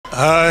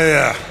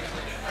Hiya.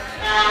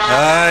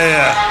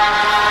 Hiya.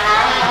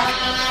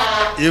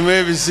 You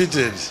may be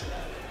seated.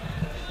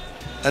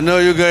 I know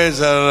you guys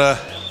are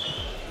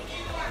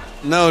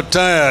now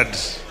tired,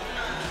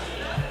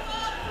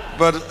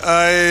 but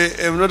I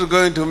am not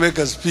going to make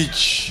a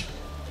speech.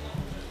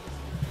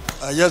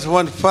 I just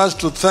want first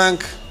to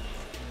thank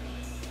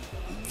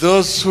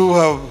those who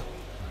have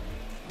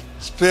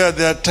spared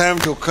their time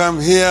to come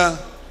here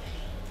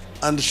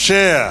and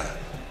share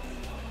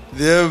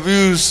their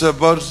views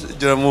about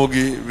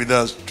Jaramogi with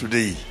us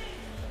today.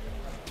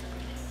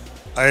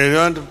 I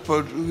want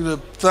to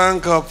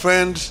thank our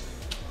friend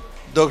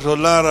Dr.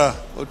 Lara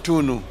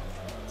Otunu,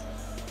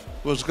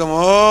 who has come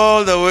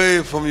all the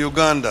way from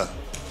Uganda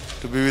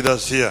to be with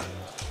us here.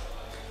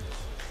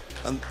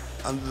 And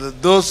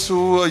those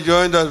who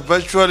joined us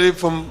virtually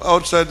from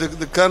outside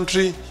the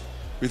country,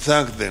 we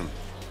thank them.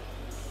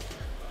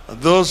 And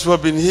those who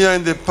have been here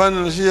in the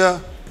panel here,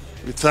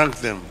 we thank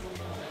them.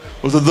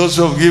 Also those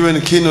who have given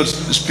keynote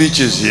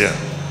speeches here.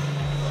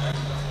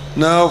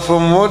 Now,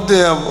 from what they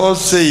have all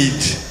said,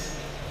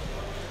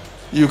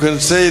 you can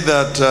say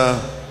that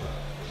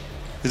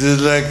it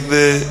is like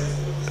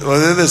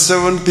the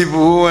 7 people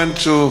who went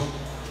to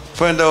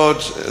find out,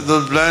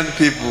 those blind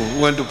people who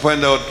went to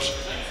find out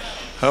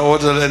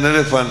what an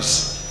elephant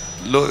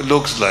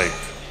looks like.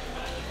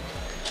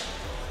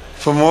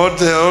 From what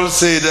they all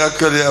said,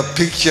 actually a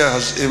picture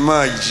has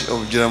emerged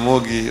of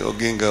Jaramogi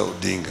Oginga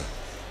Odinga.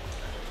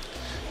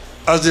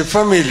 As a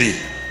family,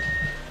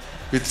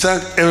 we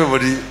thank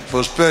everybody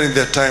for sparing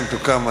their time to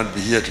come and be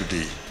here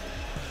today.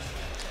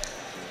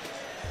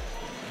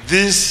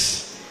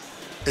 This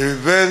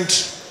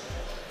event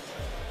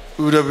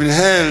would have been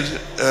held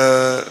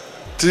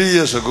 3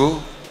 years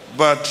ago,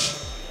 but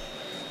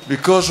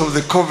because of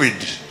the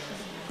COVID,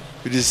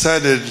 we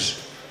decided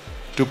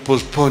to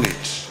postpone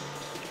it.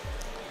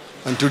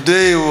 And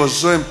today was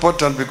so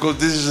important because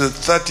this is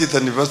the 30th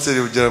anniversary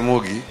of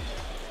Jaramogi,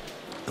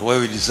 why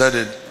we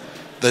decided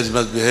that it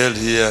must be held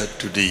here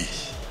today.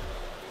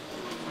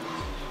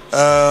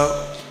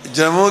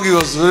 Jaramogi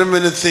was very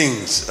many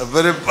things, a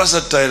very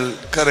versatile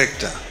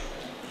character,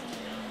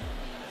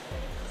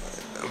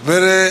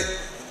 very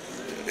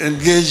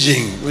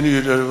engaging when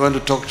you want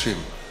to talk to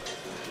him,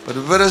 but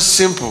very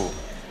simple.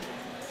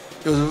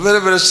 It was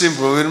very, very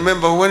simple. We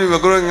remember when we were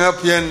growing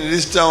up here in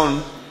this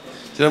town,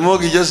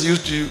 Jaramogi just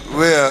used to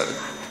wear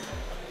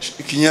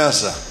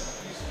kinyasa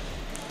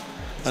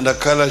and a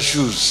color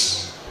shoes.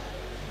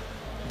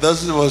 That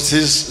was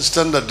his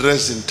standard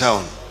dress in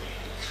town.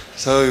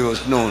 That's how he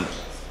was known.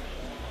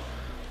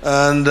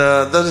 And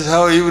that is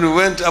how he even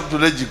went up to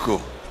Lejiko.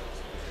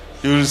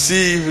 You will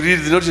see, if you read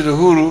the Note in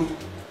Uhuru,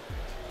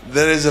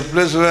 there is a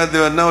place where they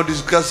were now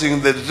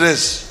discussing the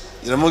dress,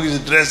 Jaramogi's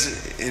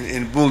dress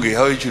in Bunge,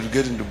 how he should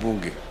get into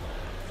Bunge.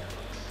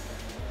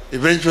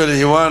 Eventually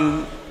he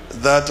won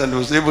that and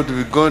was able to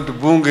be going to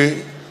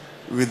Bunge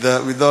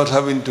without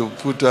having to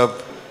put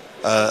up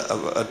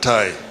a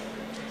tie.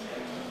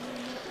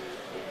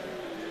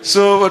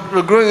 So,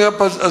 but growing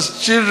up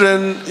as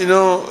children, you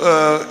know,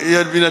 he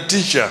had been a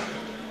teacher.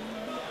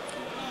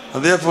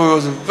 And therefore he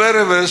was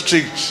very, very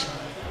strict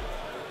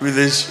with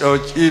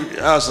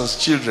us as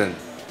children.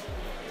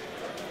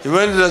 He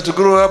wanted us to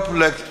grow up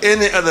like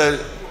any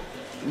other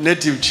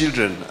native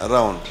children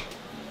around.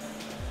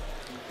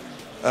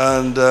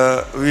 And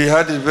we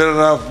had it very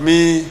rough,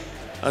 me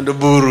and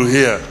Oburu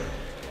here,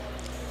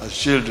 as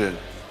children.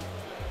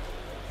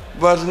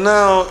 But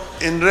now,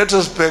 in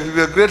retrospect,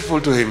 we are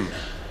grateful to him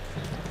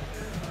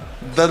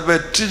that by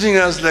treating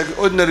us like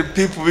ordinary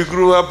people, we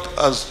grew up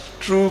as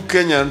true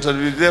Kenyans,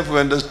 and we therefore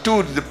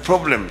understood the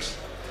problems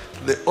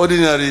the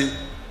ordinary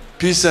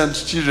peasant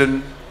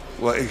children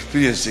were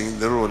experiencing in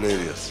the rural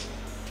areas.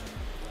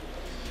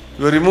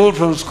 We were removed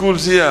from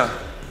schools here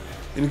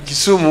in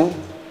Kisumu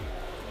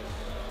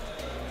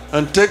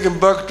and taken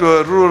back to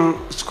a rural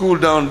school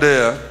down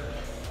there.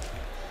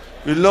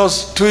 We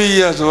lost 2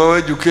 years of our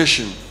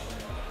education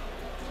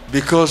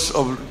because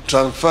of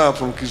transfer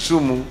from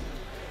Kisumu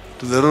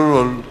to the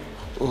rural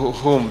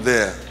home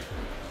there.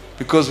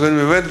 Because when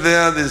we went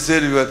there, they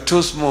said we were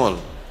too small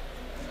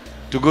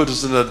to go to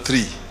standard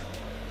 3.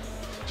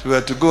 So we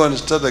had to go and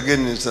start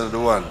again in standard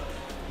 1.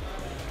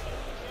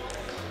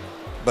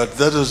 But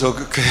that was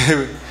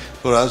okay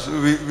for us.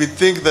 We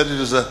think that it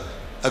was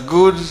a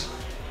good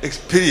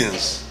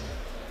experience.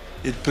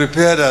 It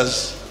prepared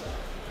us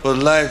for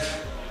life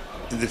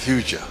in the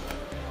future.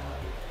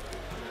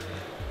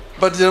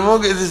 But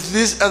Jaramogi, it is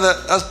this other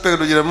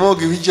aspect of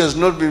Jaramogi which has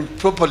not been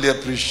properly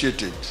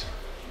appreciated.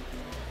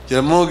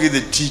 Jaramogi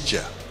the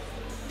teacher.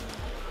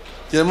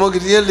 Jaramogi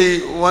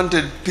really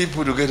wanted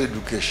people to get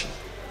education.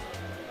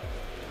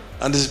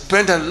 And he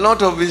spent a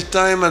lot of his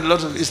time and a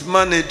lot of his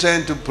money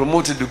trying to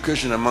promote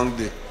education among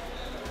the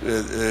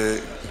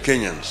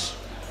Kenyans.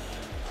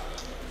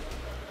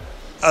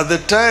 At the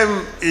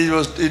time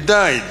he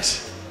died,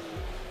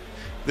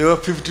 there were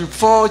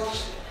 54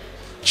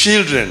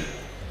 children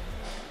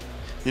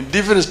in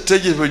different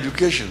stages of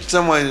education.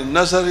 Some were in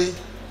nursery,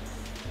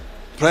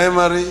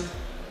 primary,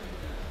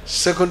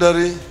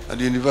 secondary,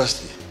 and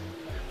university.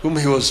 whom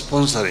he was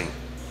sponsoring.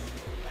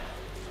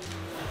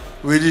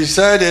 We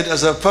decided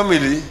as a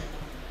family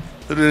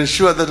to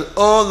ensure that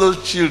all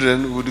those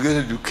children would get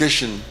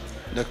education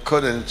in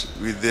accordance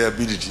with their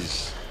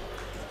abilities.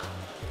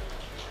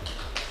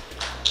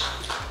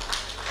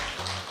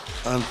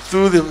 And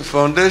through the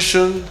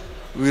foundation,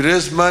 we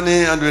raised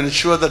money and we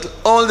ensured that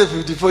all the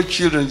 54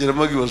 children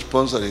Jaramogi was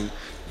sponsoring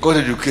got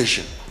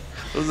education.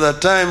 It was a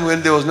time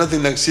when there was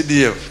nothing like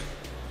CDF.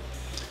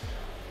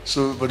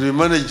 So, but we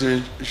managed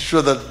to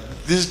ensure that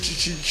these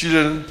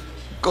children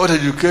got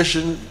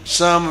education.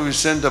 Some we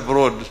sent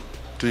abroad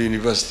to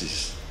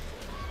universities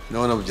in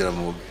honor of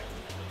Jaramogi.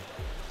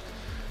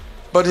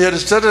 But he had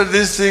started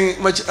this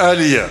thing much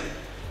earlier.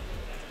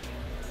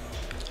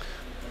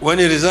 When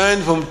he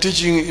resigned from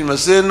teaching in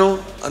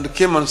Maseno and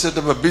came and set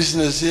up a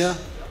business here,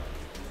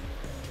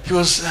 he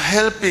was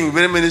helping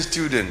very many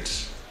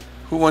students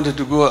who wanted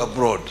to go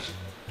abroad.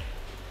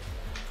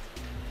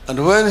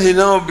 And when he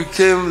now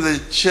became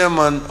the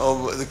chairman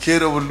of the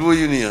KW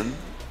Union,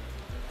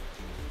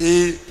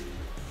 he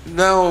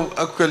now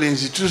actually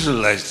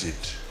institutionalized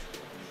it.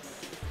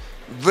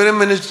 Very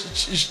many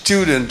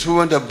students who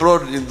went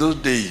abroad in those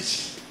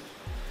days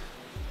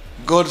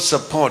got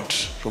support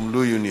from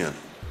Lu Union.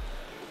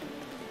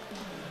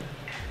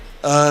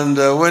 And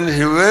when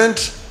he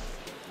went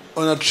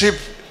on a trip,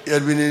 he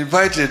had been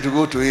invited to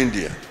go to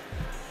India.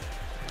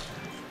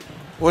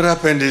 What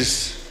happened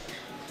is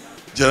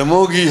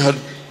Jaramogi had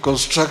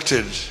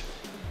constructed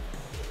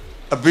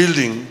a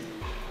building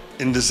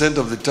in the center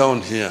of the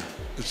town here.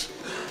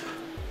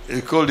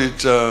 He called it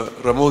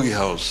Ramogi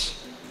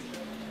House.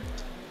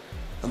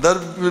 And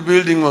that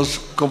building was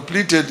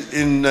completed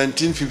in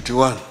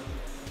 1951.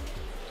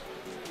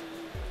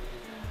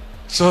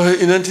 So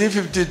in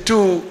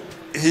 1952,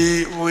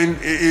 he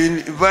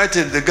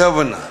invited the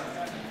governor.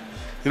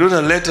 He wrote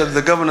a letter to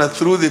the governor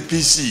through the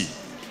PC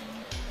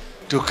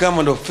to come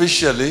and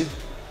officially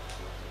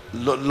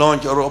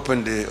launch or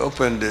open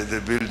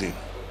the building.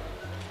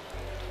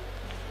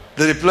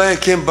 The reply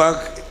came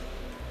back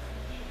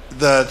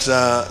that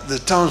the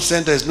town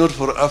center is not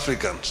for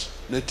Africans,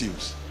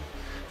 natives.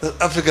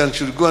 That Africans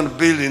should go and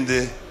build in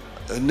the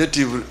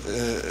native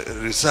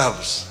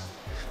reserves.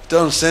 The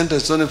town center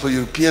is only for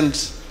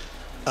Europeans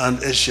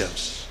and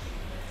Asians.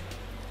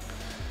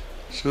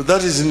 So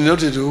that is in Note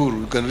to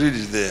Uhuru. You can read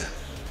it there.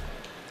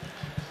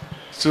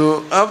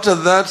 So after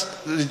that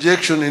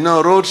rejection, he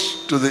now wrote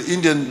to the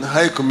Indian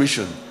High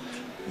Commission.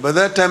 By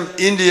that time,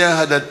 India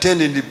had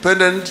attained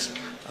independence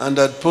and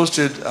had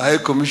posted a High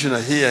Commissioner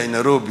here in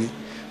Nairobi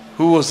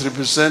who was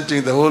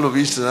representing the whole of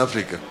Eastern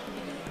Africa.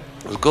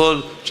 It was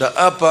called Sir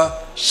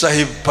Apa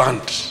Sahib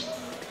Pant.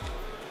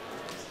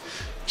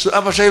 So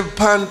Apa Sahib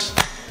Pant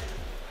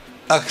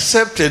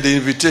accepted the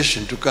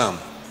invitation to come.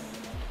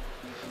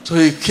 So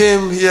he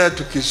came here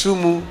to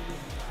Kisumu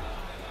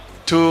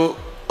to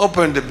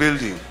open the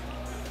building.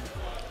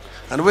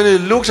 And when he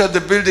looked at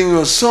the building, he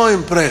was so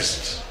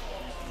impressed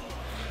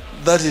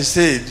that he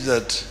said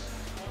that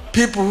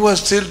people who are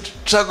still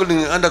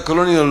struggling under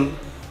colonial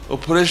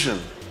oppression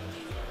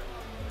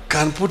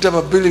can put up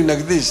a building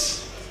like this.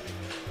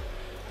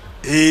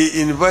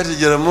 He invited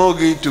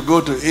Jaramogi to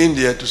go to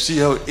India to see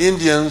how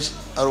Indians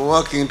are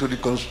working to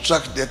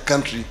reconstruct their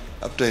country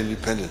after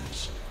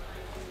independence.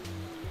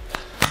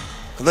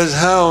 And that is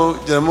how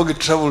Jaramogi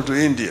traveled to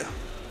India.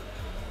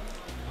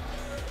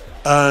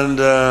 And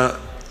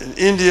in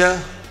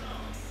India,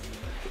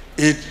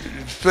 he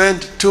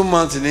spent 2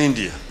 months in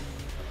India.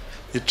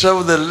 He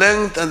traveled the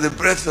length and the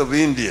breadth of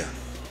India,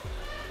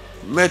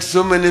 met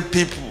so many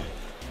people,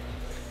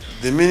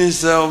 the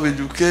Minister of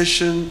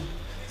Education,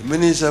 the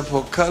Minister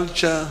for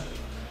Culture,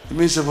 the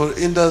Minister for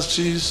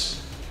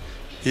Industries.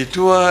 He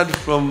toured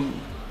from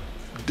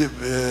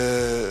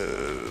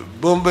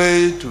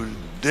Bombay to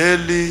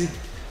Delhi,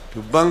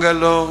 to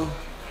Bangalore,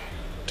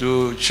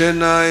 to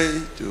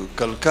Chennai, to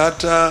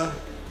Calcutta,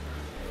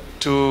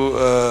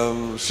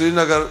 to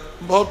Srinagar,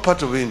 all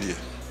part of India.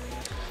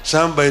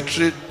 Some by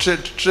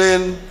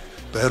train,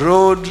 by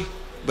road,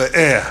 by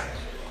air.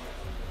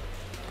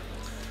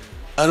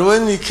 And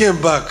when he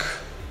came back,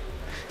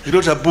 he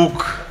wrote a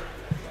book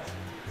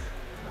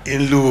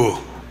in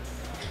Luo.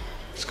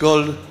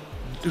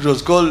 It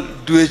was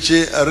called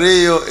Dueche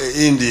Areo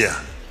e India.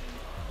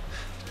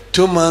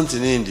 2 months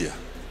in India.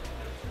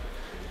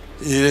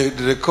 He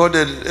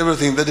recorded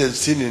everything that he had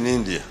seen in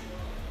India.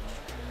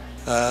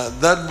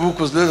 That book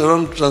was later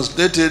on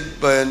translated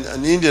by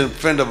an Indian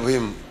friend of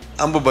him,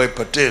 Ambubai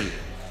Patel,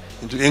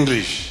 into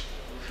English.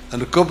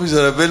 And the copies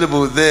are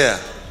available there.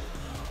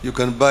 You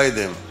can buy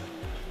them.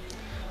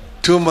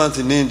 2 months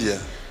in India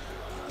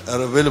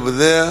are available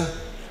there.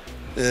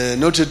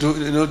 Noted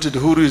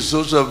Uhuru is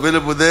also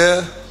available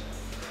there.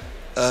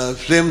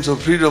 Flames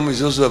of Freedom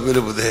is also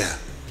available there.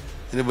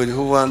 Anybody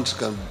who wants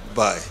can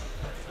buy.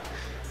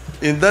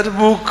 In that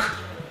book,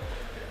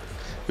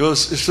 he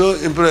was so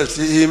impressed.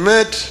 He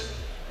met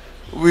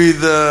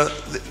with the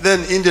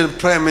then Indian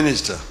Prime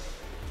Minister,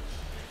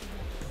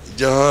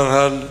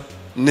 Jawaharlal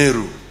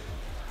Nehru.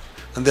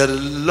 And they had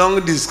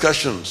long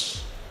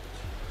discussions.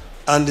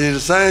 And he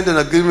signed an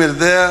agreement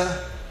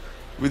there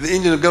with the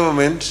Indian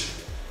government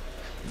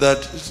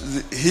that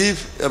he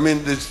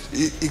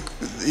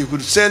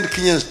could send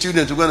Kenyan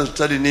students to go and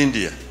study in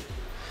India.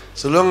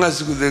 So long as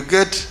they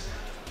get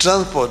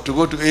transport to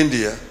go to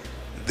India,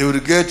 they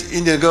would get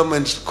Indian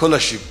government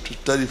scholarship to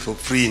study for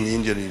free in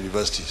Indian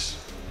universities.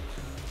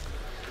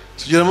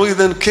 So Jaramogi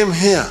then came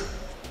here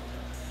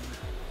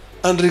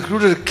and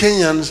recruited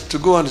Kenyans to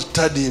go and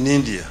study in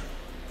India.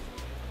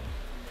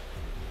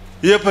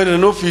 He opened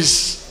an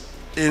office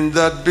in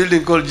that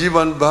building called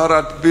Jivan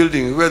Bharat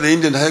building, where the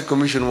Indian High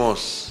Commission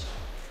was,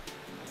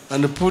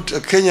 and put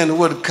a Kenyan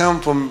who had come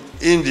from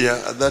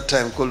India at that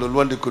time called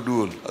Olwandi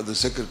Kodul as the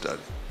secretary.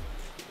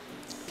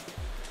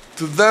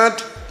 To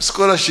that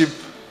scholarship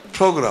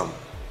program,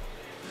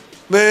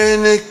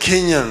 many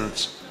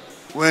Kenyans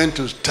went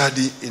to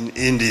study in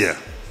India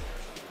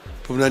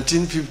from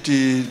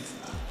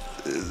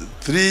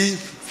 1953,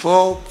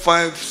 4,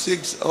 5,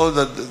 6, all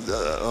that.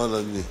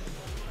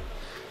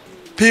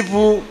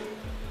 People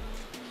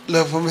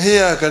like from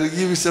here, I can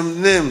give you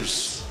some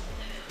names.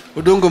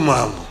 Odongo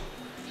Mamu,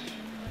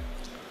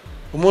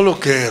 Omolo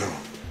Kero,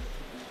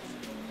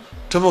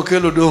 Tomo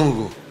Kelo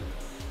Dongo,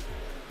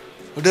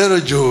 Odero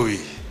Joey,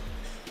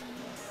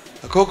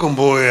 Akoko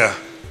Mboya,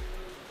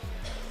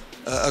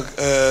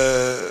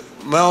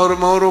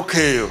 Mauro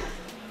Keyo,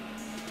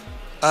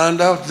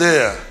 and out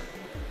there,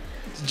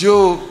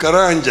 Joe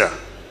Karanja,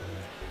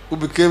 who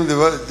became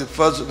the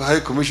first High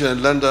Commissioner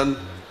in London,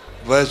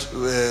 Vice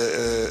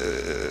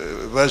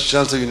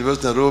Chancellor of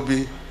University of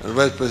Nairobi, and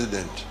Vice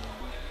President.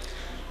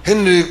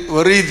 Henry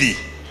Waridi,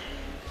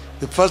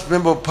 the first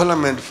Member of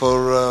Parliament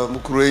for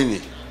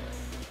Mukurweini.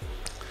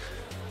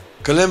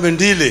 Kalembe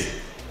Ndile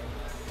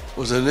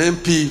was an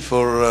MP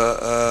for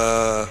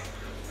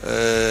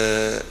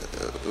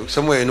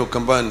somewhere in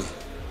Ukambani.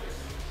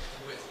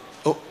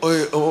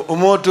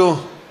 Omoto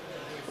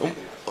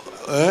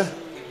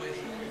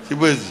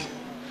Kibwezi.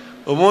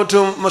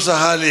 Omoto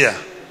Masahalia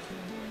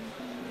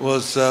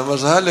was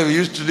Masahalia. We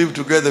used to live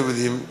together with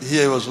him.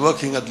 Here he was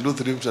working at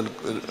Lutheran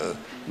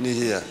near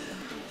here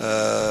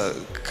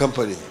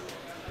company.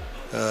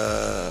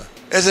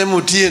 SM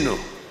Otieno.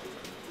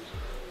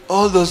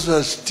 All those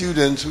were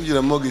students who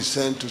Jaramogi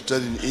sent to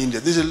study in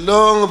India. This is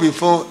long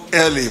before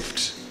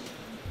airlift.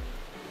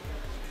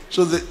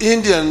 So the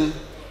Indian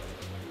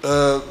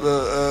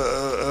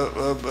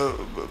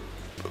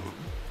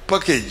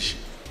package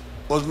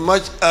was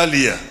much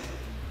earlier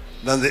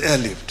than the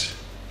airlift.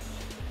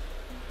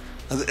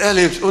 And the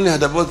airlift only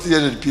had about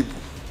 300 people.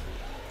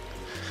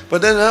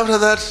 But then after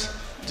that,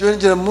 when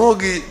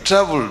Jaramogi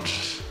traveled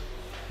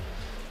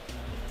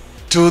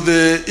to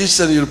the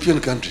Eastern European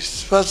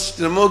countries, first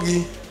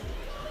Jaramogi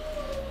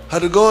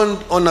had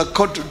gone on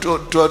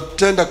to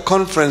attend a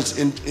conference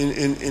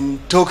in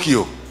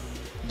Tokyo,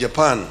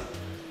 Japan,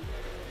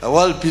 a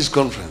World Peace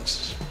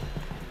Conference.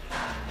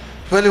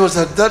 When he was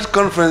at that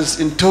conference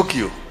in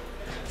Tokyo,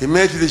 he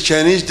met with the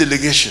Chinese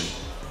delegation.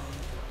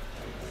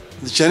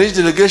 The Chinese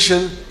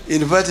delegation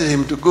invited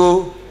him to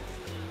go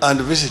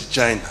and visit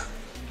China,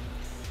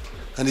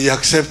 and he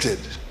accepted.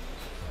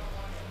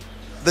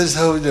 That is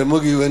how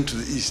Jaramogi went to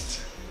the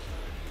East.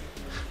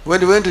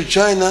 When he went to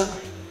China,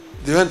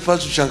 they went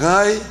first to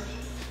Shanghai.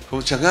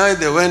 From Shanghai,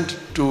 they went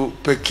to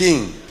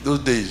Peking, those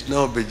days,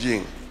 now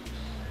Beijing.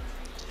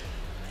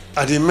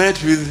 And he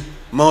met with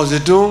Mao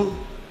Zedong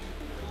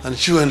and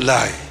Xu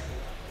Enlai.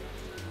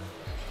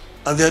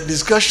 And they had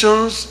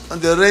discussions,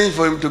 and they arranged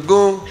for him to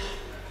go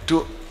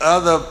to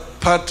other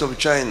parts of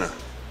China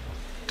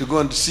to go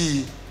and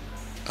see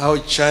how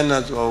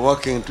China were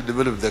working to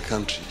develop their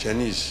country,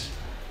 Chinese.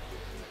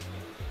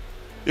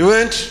 He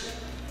went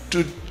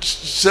to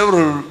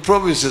several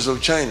provinces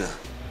of China.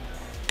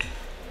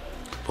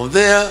 From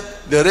there,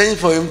 they arranged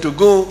for him to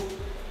go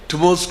to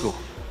Moscow.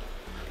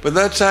 By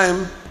that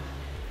time,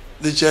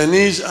 the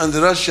Chinese and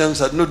the Russians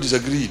had not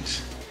disagreed.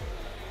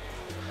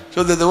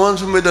 So they're the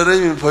ones who made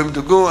arrangement for him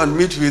to go and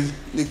meet with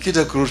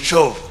Nikita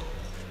Khrushchev,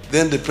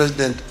 then the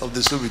president of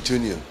the Soviet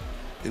Union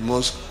in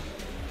Moscow.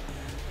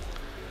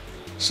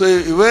 So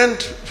he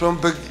went from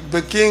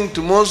Peking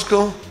to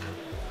Moscow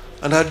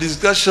and had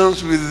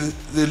discussions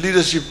with the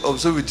leadership of the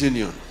Soviet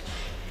Union.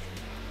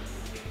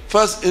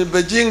 First, in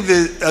Beijing,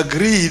 they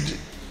agreed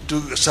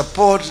to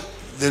support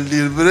the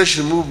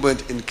liberation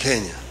movement in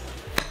Kenya.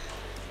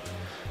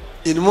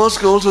 In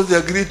Moscow also, they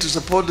agreed to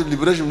support the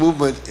liberation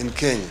movement in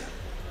Kenya.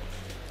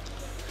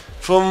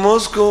 From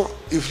Moscow,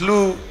 he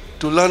flew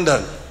to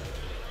London.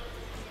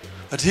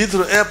 At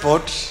Heathrow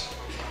Airport,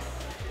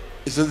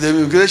 the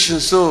immigration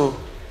saw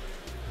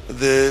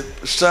the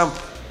stamp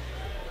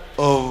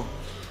of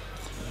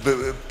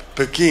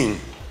Peking.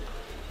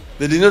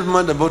 They did not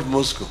mind about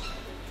Moscow,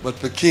 but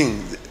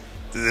Peking,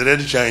 the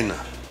Red China.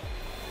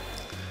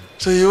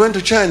 So he went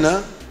to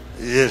China,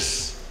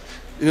 yes.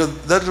 He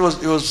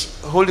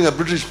was holding a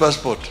British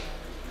passport.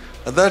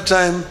 At that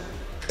time,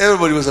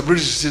 everybody was a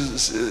British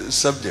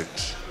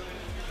subject.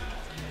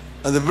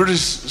 And the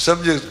British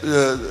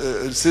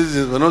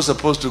citizens were not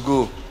supposed to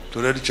go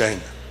to Red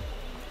China.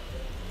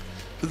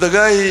 So the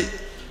guy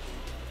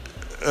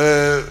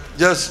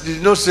just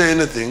did not say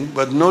anything,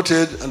 but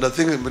noted and I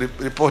think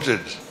reported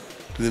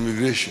to the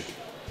immigration.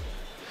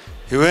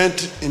 He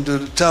went into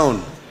the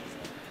town.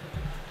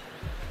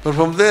 But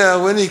from there,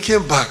 when he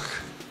came back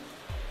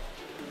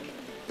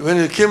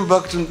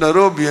to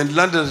Nairobi and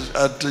landed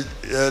at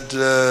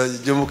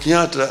Jomo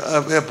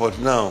Kenyatta Airport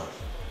now,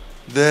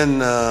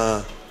 then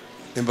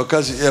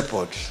Embakasi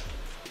Airport,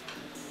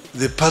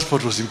 the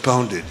passport was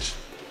impounded.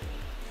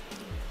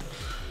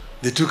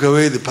 They took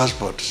away the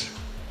passport.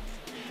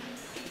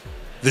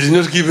 They did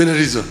not give any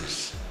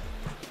reasons.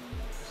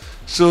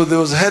 So there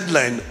was a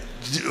headline,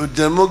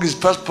 Jaramogi's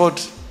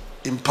passport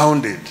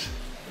impounded.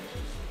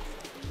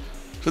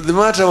 So the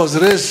matter was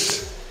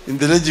raised in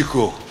the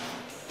Legico,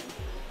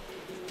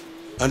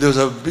 and there was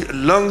a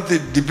long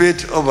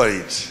debate over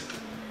it.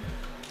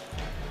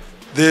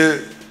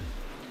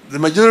 The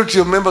majority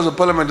of members of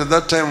parliament at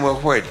that time were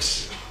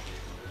white,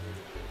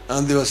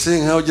 and they were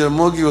saying how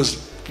Jaramogi was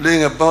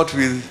playing about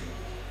with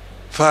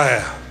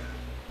fire.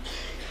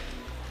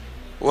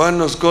 One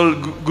was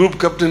called Group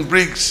Captain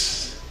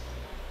Briggs,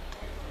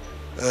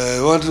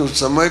 one was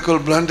Sir Michael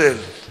Blundell,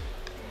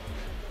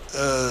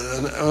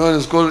 one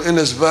is called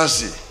N.S.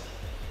 Basi.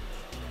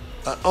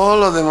 And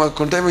all of them were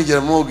condemning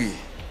Jaramogi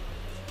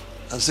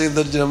and saying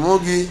that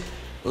Jaramogi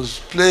was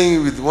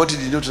playing with what he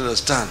did not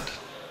understand.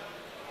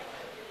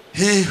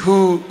 He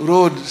who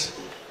rode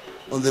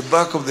on the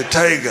back of the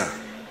tiger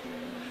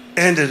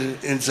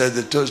ended inside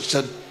the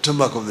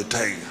stomach of the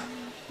tiger.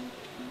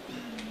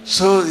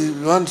 So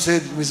one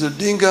said, Mr.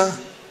 Odinga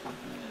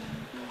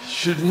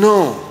should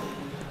know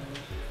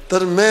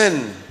that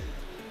men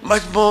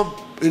much more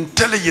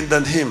intelligent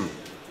than him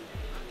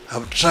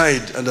have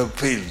tried and have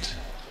failed,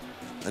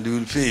 and he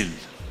will fail.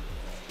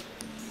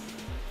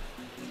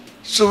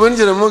 So when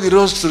Jaramogi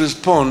rose to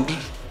respond,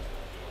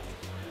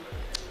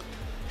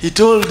 he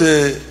told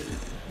the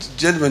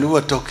gentlemen who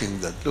were talking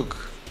that, look,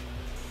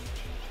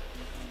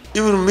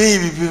 even me,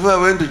 before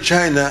I went to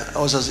China, I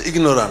was as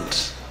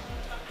ignorant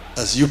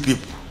as you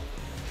people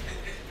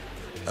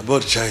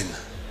about China.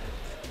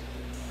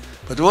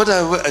 But what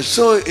I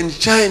saw in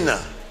China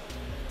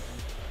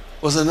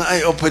was an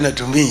eye-opener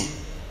to me.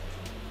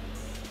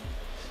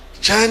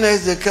 China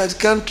is the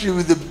country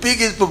with the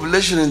biggest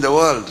population in the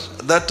world.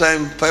 At that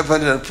time,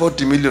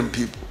 540 million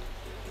people.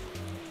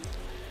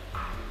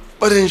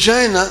 But in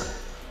China,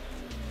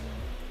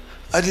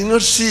 I did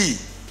not see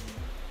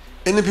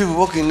any people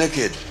walking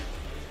naked.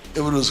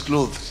 Everyone was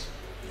clothed.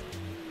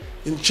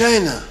 In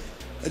China,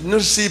 I did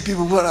not see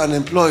people who are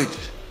unemployed.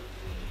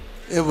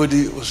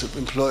 Everybody was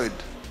employed.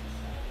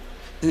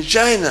 In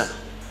China,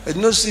 I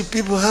did not see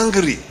people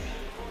hungry.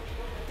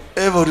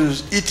 Everybody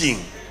was eating.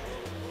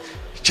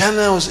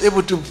 China was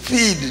able to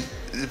feed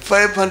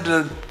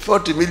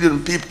 540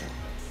 million people.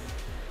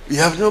 We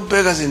have no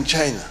beggars in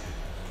China.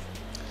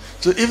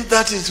 So if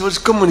that is what's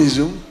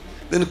communism,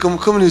 then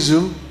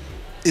communism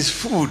is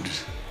food.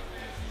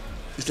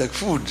 It's like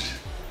food.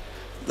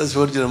 That's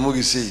what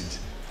Jaramogi said.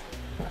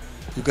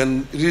 You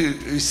can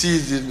see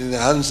it in the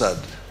Hansard.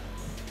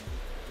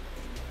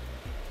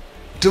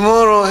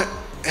 Tomorrow,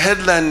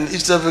 headline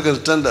East African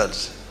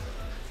Standards.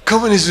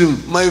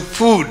 Communism, my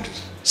food,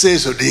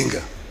 says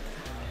Odinga.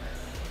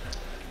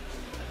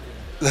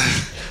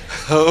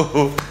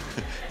 How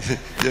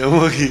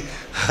Jaramogi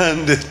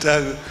had the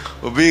tag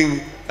of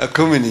being a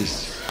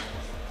communist.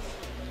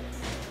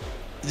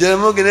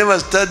 Jaramogi never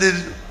studied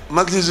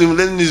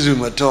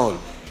Marxism-Leninism at all.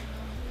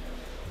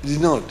 He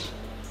did not.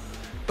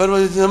 But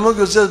Jaramogi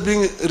was just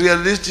being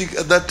realistic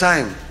at that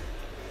time.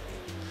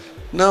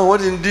 Now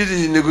what he did,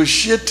 he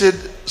negotiated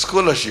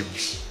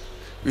scholarships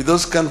with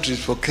those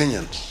countries for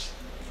Kenyans.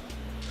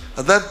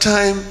 At that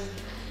time,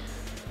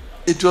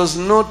 it was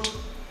not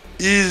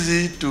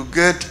easy to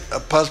get a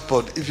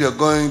passport if you are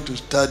going to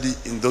study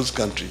in those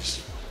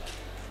countries.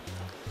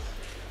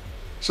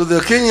 So the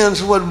Kenyans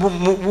who had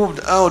moved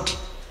out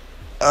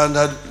and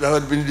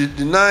had been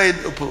denied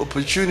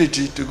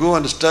opportunity to go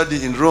and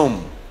study in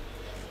Rome,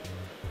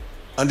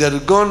 and they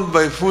had gone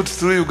by foot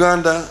through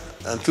Uganda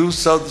and through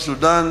South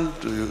Sudan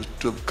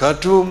to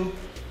Khartoum,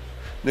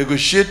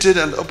 negotiated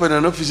and opened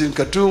an office in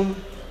Khartoum,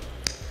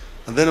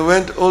 and then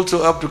went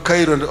also up to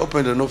Cairo and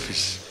opened an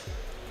office.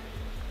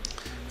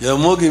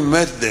 Jaramogi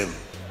met them,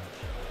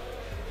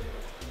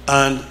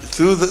 and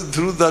through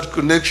that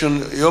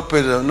connection, he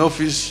opened an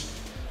office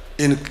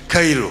in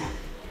Cairo,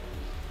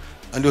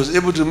 and he was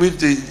able to meet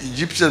the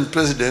Egyptian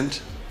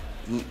president,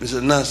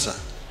 Mr. Nasser.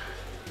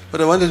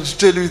 But I wanted to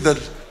tell you that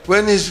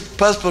when his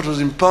passport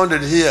was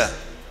impounded here,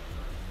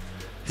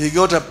 he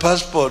got a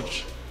passport,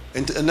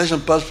 international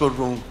passport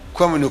from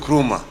Kwame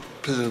Nkrumah,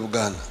 president of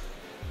Ghana.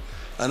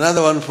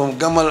 Another one from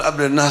Gamal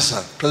Abdel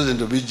Nasser,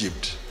 president of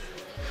Egypt.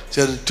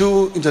 So he had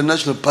 2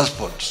 international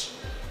passports.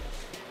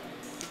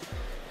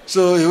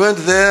 So he went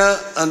there,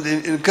 and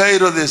in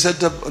Cairo they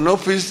set up an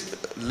office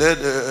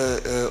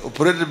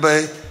operated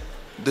by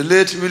the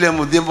late William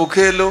Odhiambo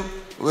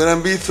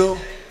Werambitho,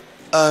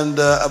 and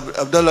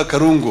Abdallah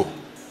Karungo.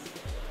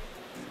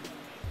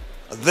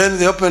 Then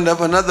they opened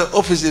up another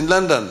office in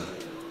London,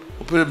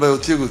 operated by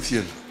Otiego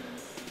Thiel.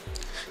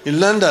 In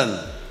London,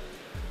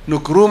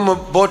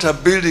 Nkrumah bought a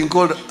building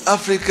called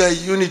Africa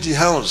Unity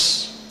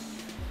House,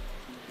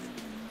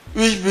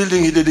 which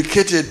building he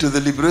dedicated to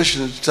the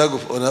liberation struggle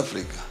on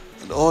Africa.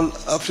 And all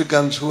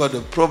Africans who had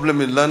a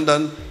problem in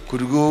London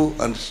could go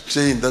and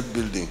stay in that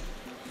building.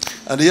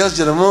 And he asked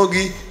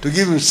Jaramogi to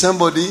give him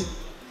somebody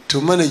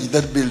to manage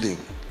that building.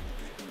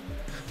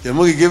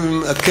 Jaramogi gave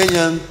him a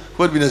Kenyan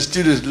who had been a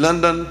student in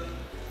London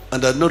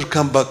and had not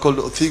come back, called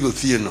Othigo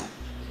Thieno.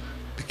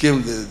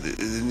 Became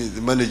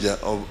the manager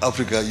of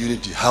Africa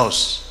Unity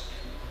House.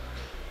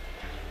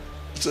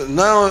 So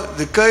now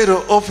the Cairo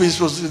office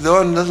was the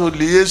one that was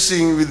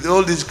liaising with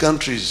all these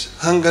countries: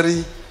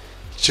 Hungary,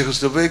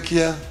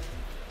 Czechoslovakia,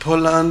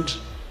 Poland,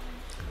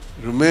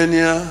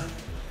 Romania,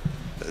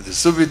 the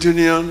Soviet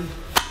Union,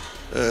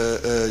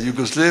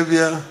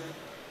 Yugoslavia,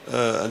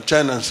 and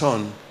China and so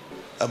on,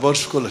 about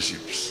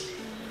scholarships.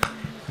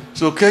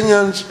 So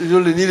Kenyans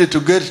really needed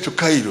to get to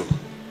Cairo.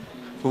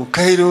 From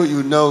Cairo, you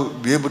would now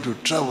be able to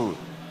travel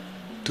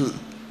to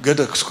get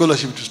a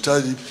scholarship to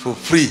study for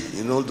free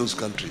in all those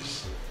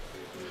countries.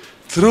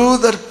 Through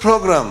that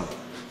program,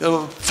 there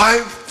were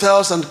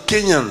 5,000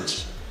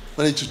 Kenyans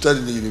managed to study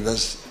in the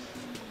university.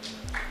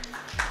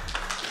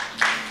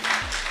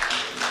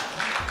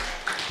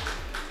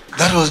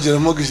 That was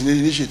Jaramogi's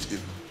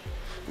initiative,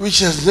 which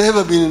has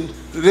never been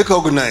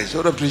recognized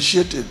or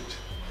appreciated,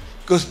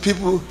 because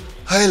people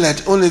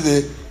highlight only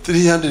the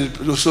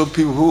 300 or so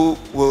people who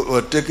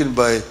were taken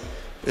by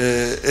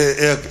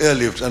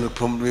airlift and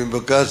from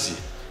Benghazi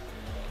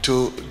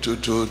to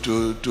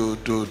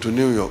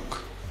New York.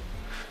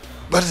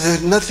 But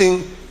there's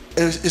nothing,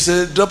 it's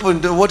a drop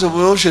in the water of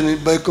the ocean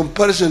by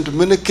comparison to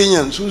many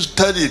Kenyans who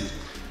studied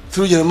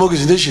through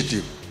Jaramogi's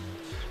initiative.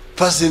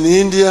 First in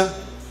India,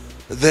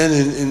 then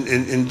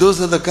in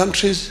those other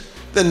countries,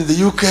 then in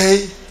the UK,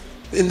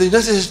 in the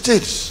United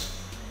States.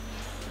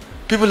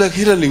 People like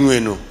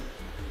Hiralingweno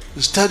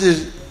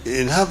studied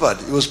in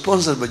Harvard. It was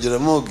sponsored by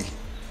Jaramogi.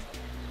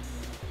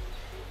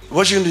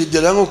 Washington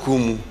Jalango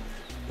Kumu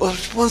was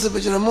sponsored by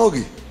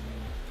Jaramogi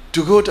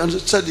to go and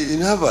study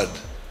in Harvard.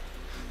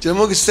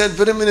 Jaramogi sent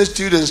very many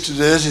students to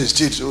the United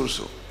States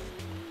also,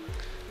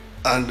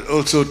 and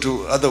also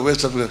to other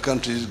West African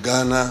countries,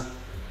 Ghana,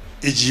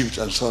 Egypt,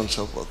 and so on and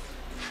so forth.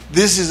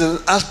 This is an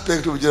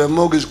aspect of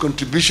Jaramogi's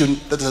contribution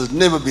that has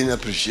never been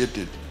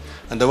appreciated,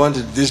 and I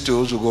wanted this to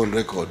also go on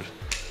record.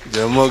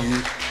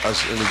 Jaramogi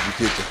as an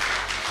educator.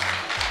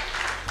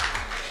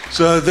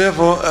 So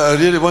therefore, I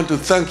really want to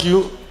thank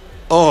you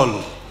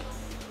all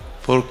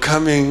for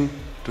coming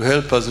to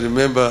help us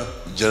remember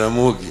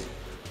Jaramogi.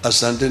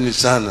 Asanteni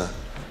sana.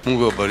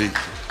 Mungu wabariki.